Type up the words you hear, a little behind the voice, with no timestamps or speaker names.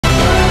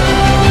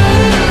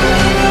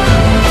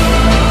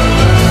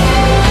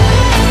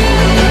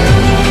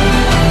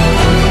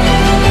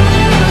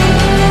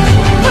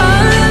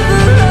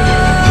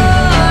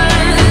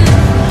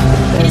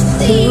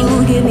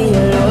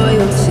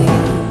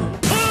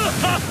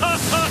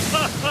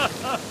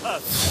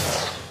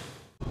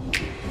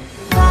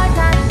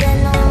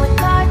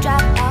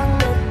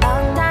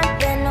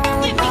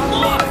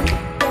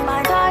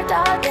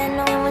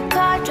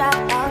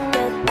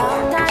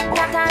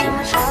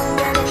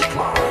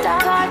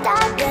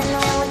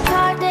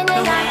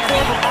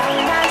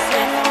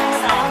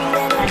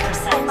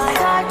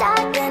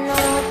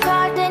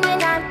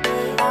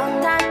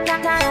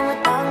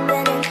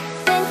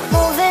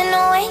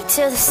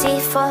To the sea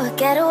for a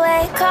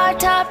getaway, car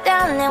top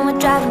down, and we're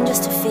driving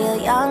just to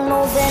feel young.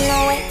 Moving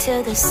away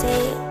to the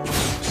sea,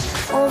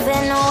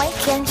 moving away,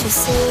 can't you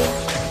see?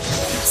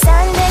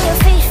 Sand in your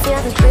feet,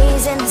 feel the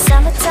breeze in the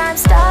summertime.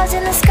 Stars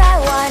in the sky,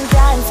 one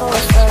dying for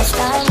the first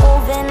time.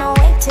 Moving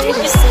away to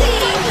the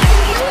sea,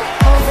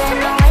 moving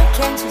away,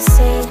 can't you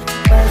see?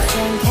 We'll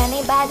drink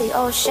Henny by the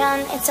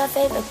ocean, it's our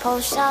favorite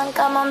potion.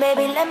 Come on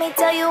baby, let me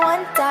tell you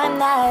one time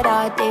that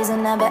our days will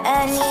never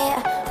end,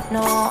 yeah.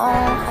 No,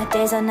 our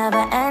days will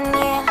never end,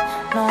 yeah.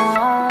 No.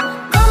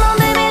 Come on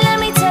baby, let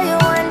me tell you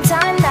one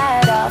time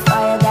that our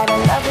fire, that I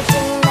love it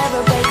till you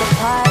never break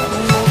apart.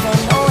 We're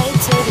moving away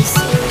to the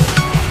sea,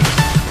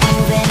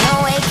 moving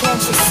away,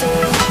 can't you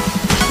see?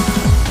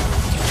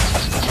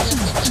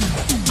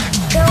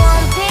 There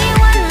won't be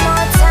one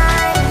more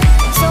time,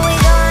 so we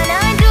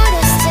gonna do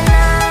this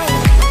tonight.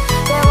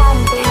 There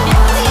won't be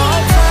one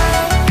more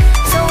time,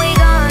 so we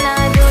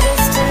gonna do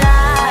this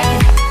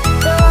tonight.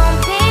 There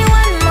won't be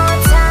one more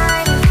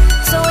time,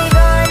 so we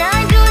gonna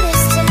do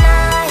this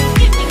tonight.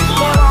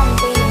 There won't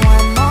be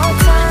one more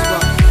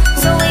time,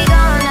 so we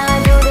gonna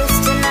do this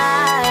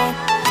tonight.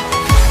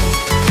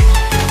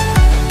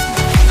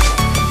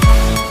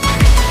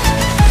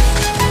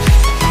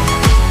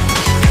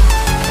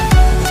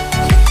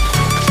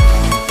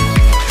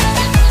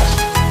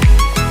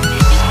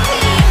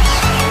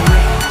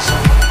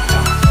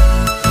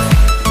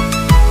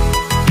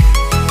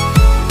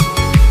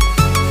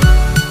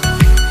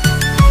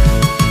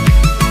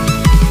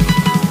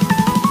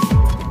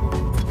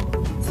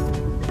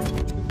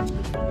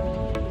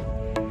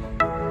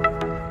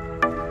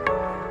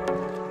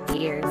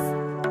 Years.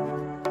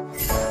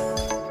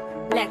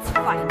 Let's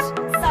fight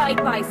side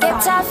by side.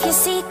 Get off your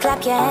seat,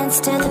 clap your hands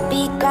to the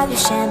beat. Grab your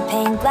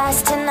champagne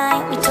glass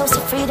tonight. We toast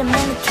to freedom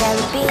in the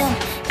Caribbean,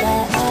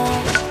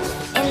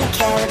 yeah. In the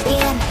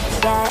Caribbean,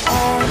 yeah.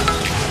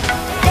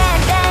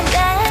 Dance, dance,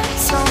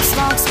 dance. Smoke,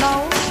 smoke,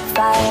 smoke.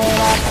 Fire it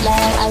up,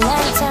 light our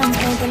lanterns.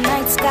 Paint the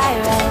night sky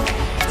red.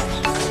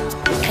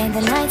 Paint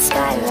the night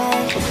sky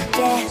red,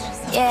 yeah,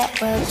 yeah.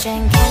 We'll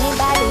drink Henny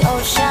by the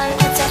ocean,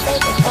 it's our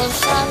favorite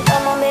potion.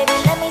 Come on baby,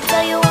 let me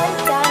tell you one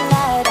time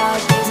that our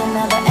days will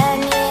never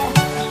end, yeah.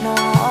 No,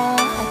 our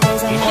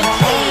days will never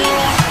end,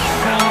 yeah.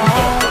 No.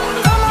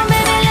 Come on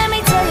baby, let me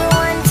tell you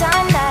one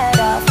time that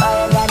our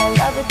fire, that I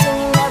love it till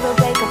you never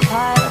break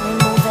apart. We're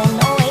moving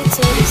away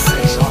to the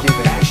sea,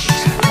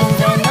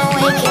 moving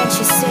away, can't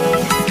you see?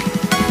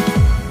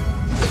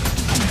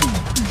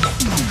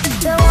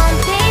 There won't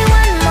be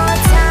one more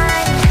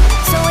time,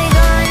 so we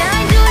gonna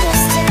do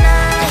this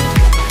tonight.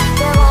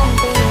 There won't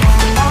be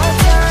one more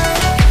time,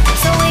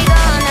 so we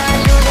gonna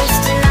do this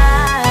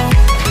tonight.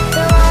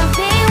 There won't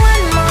be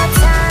one more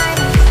time,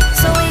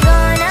 so we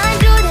gonna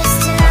do this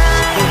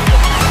tonight.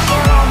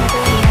 There won't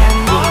be one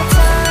more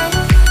time,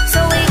 so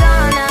we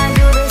gonna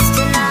do this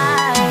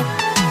tonight.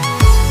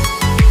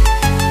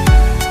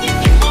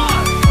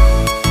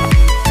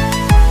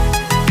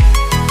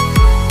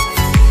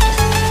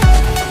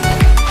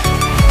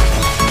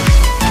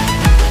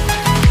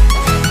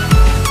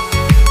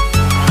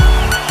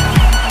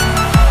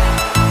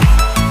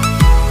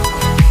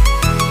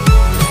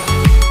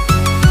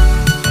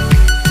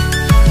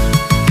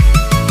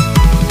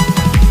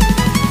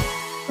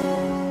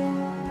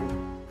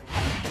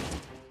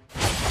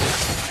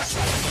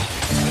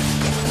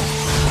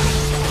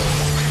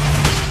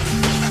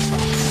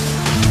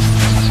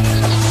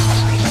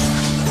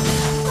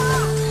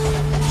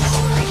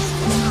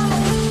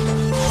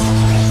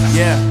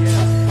 Yeah.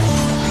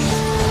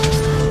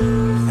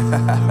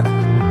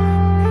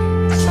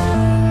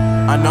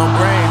 Unknown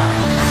Brain,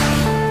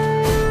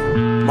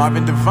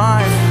 Marvin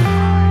Divine.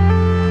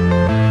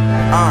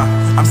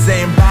 I'm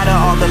saying bye to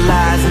all the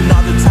lies and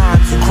all the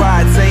times you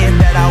cried, saying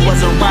that I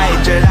wasn't right,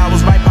 yet I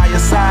was right by your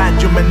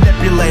side. You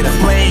manipulator,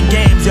 playing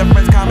games, your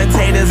friends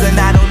commentators, and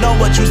I don't know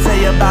what you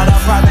say about our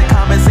private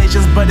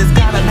conversations, but it's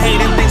got them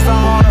hating thanks to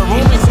all the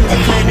rumors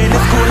and claiming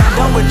it's cool I'm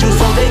done with you,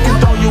 so they can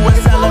throw you a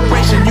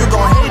celebration. You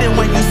gon' hate it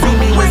when you see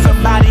me with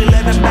somebody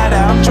living better.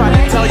 I'm trying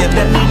to tell you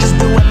that me just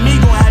doing me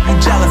gon' have you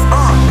jealous.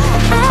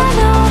 I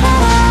know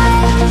that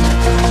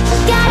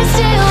I gotta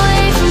stay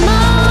away from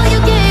all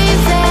your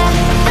games, and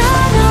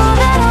I know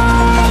that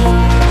I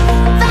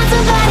found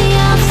somebody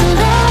else to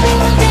love me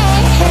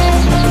today.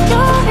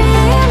 Don't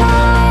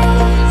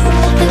realize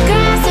the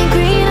grass ain't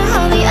greener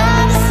on the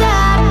other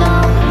side, no.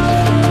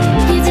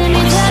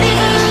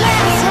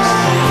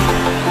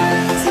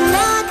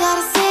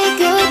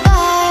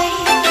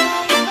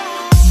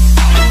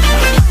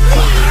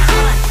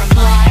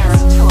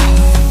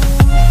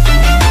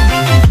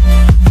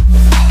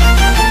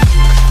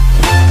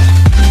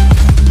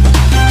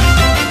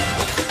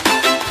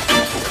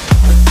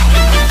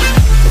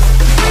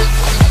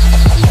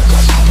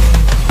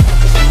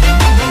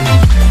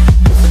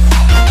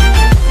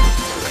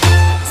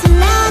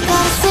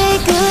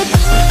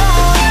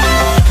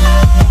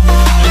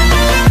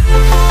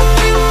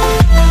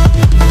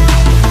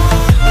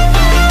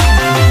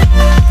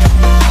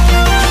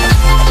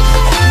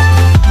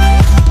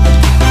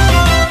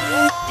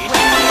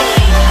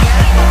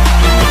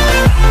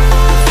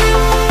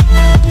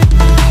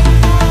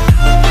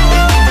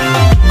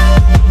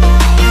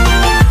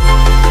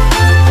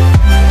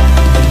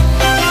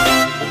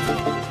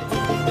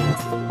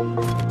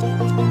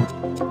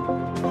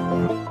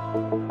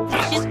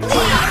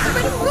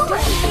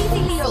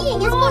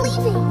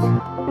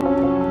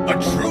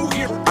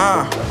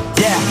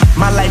 Yeah,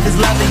 my life is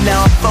lovely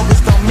now, I'm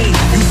focused on me.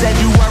 You said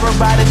you were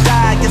about to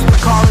die, I guess the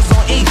car is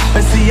on E.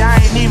 But see,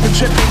 I ain't even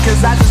tripping, cause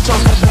I just chose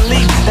to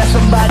believe that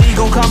somebody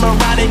gon' come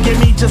around and give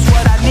me just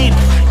what I need.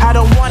 I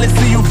don't wanna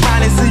see you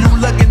finding, see you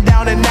looking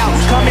down and out.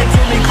 Coming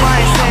to me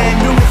crying, saying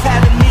you miss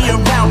having me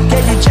around.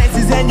 Gave you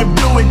chances and you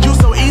blew it, you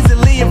so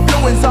easily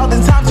influenced. All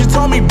the times you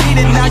told me beat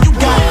it, now you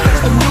got it,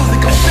 fix the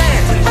music, I'm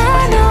saying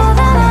I know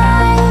that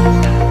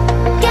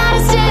I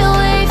gotta stay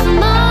away from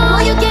all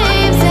your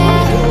games,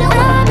 and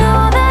I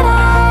know that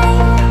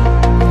I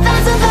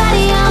found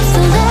somebody else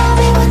to love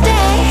me what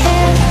they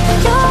have.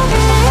 You'll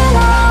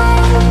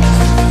realize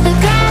the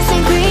grass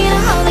ain't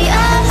greener on the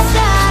other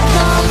side.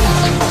 No,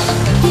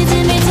 you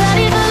did me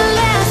dirty for the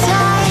last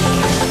time.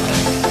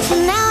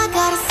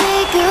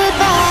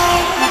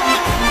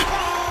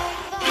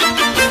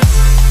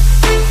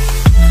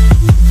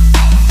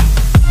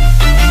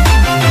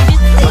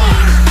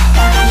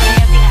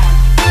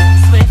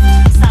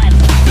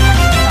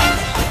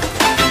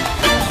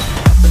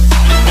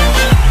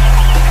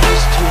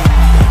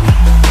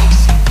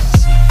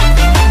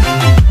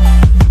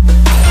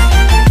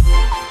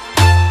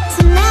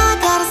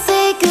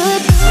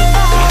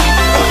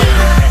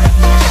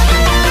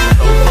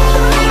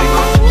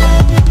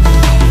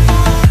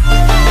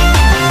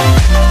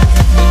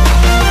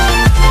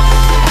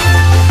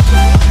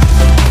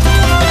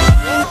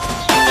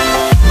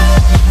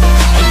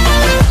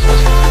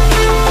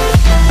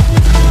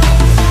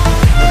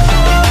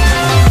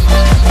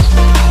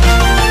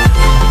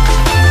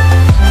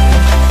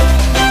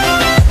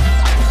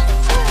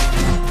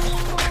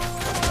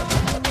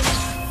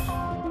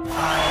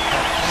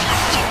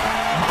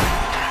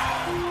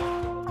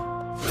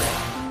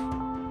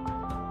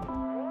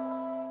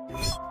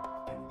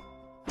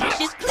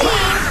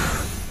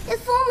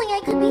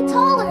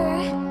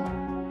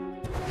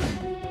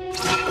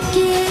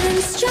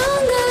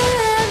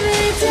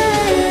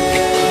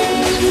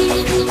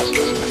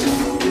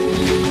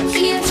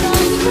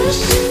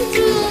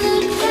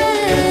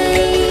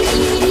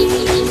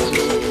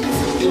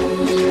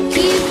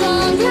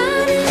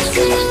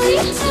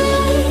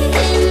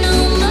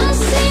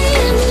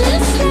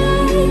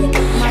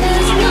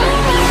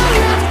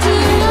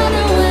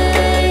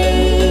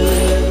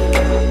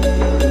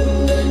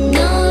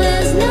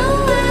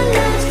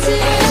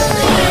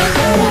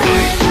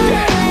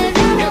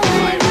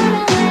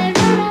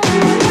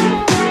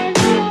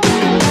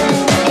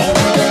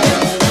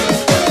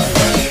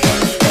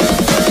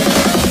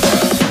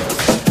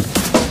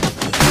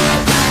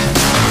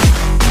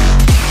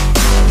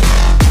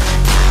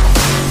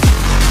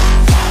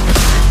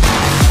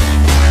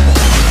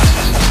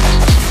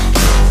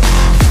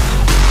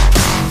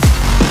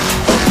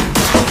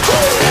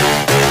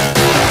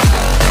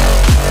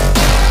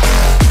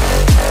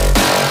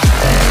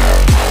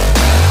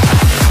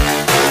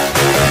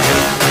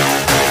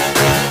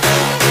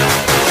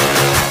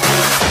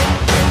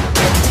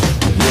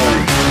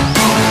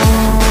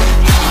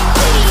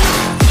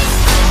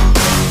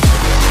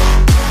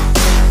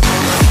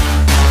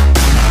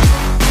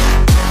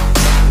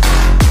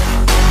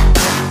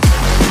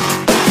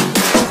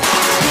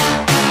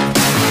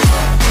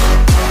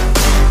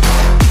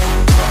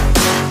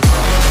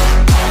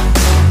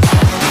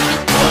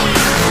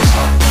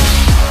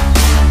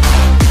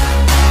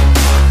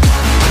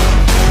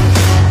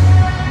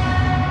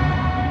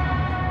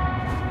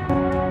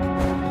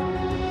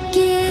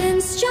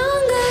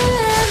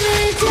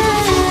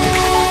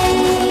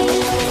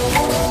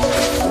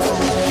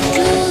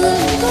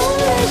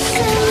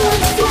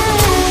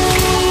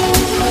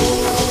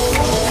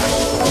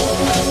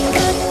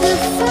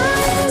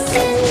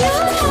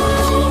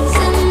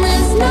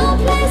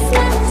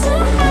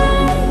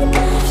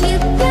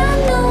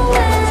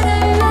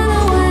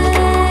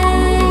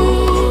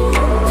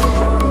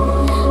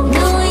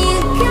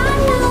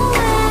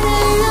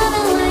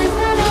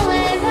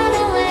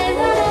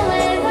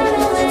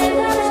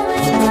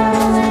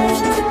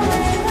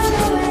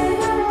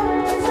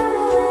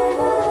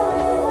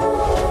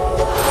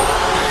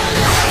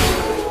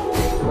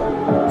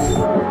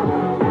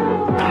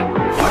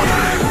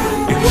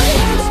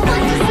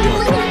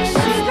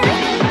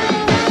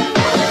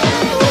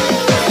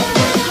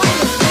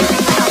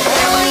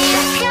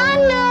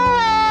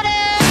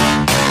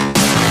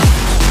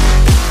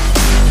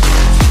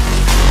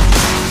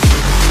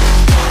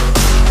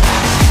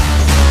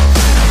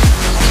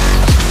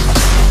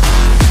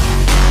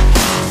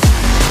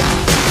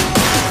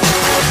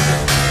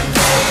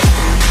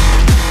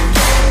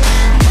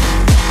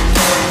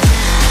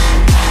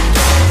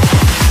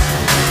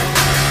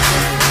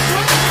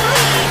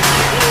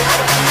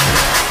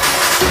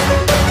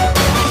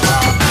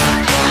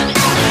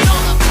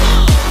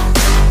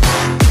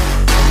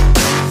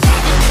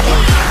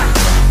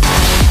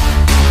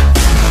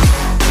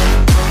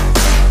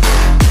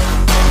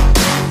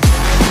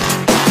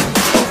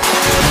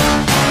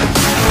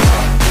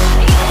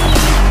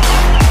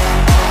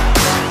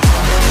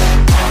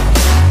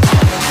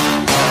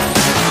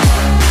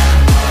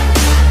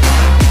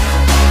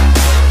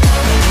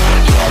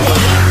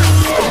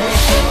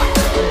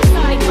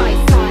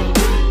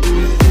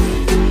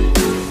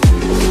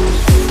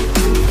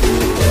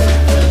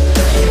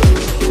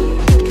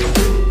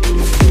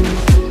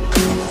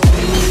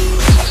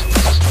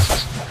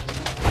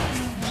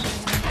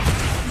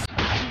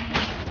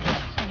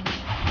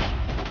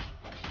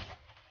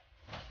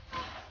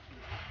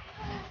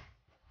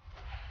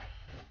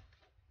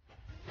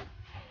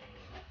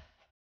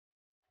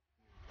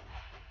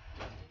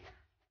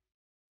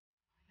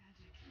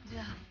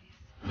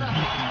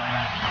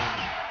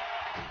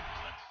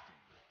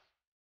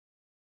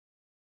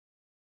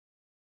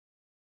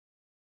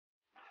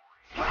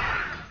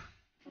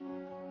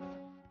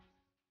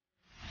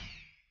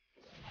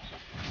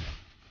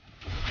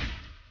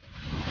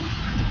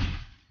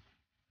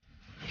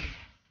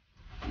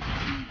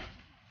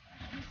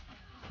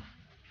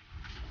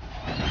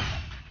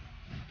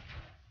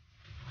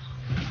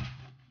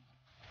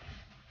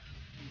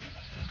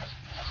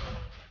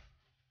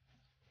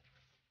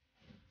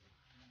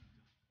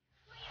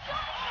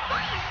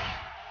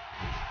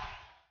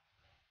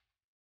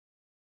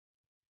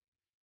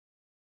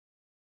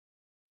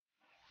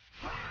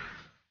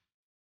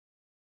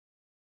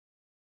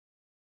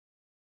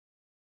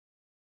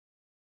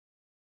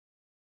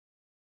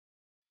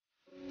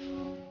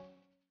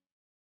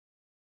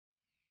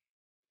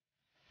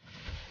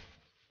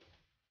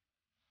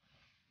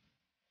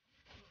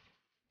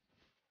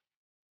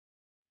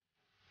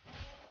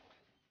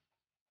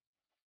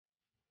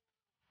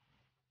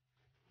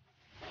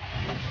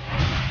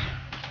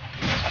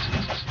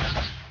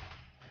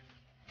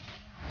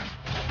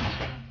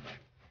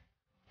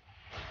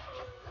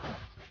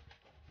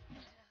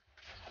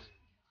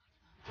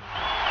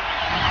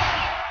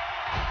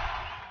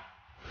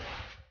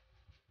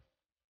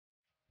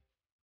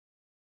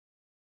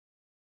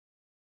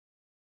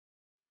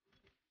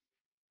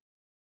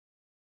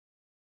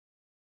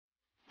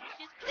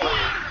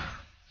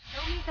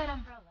 Take that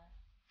umbrella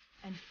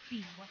and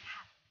see what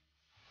happens.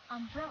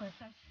 Umbrellas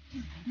are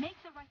stupid. Make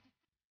the right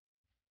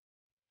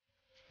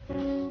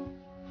decision.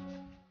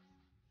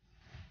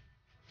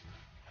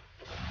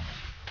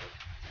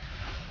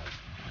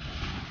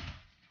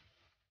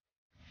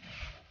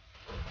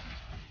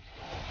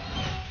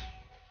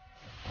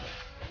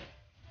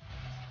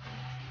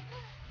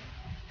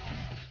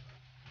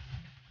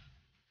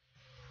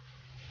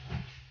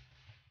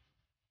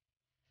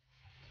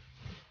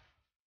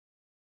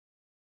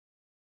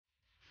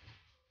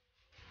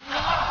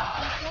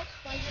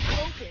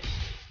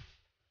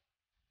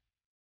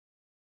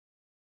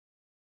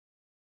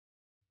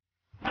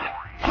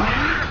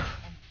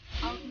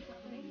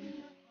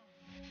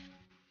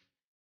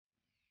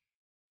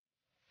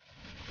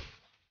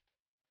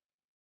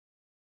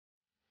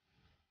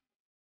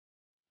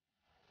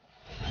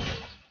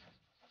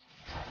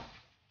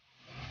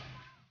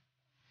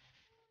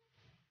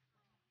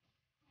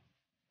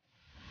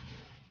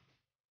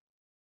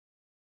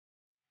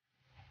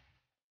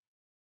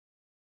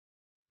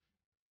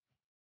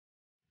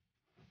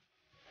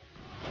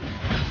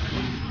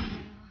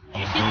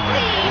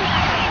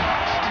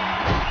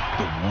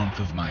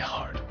 Of my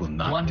heart will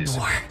not One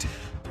disappear.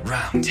 more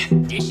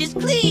round. Dish is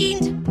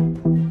cleaned.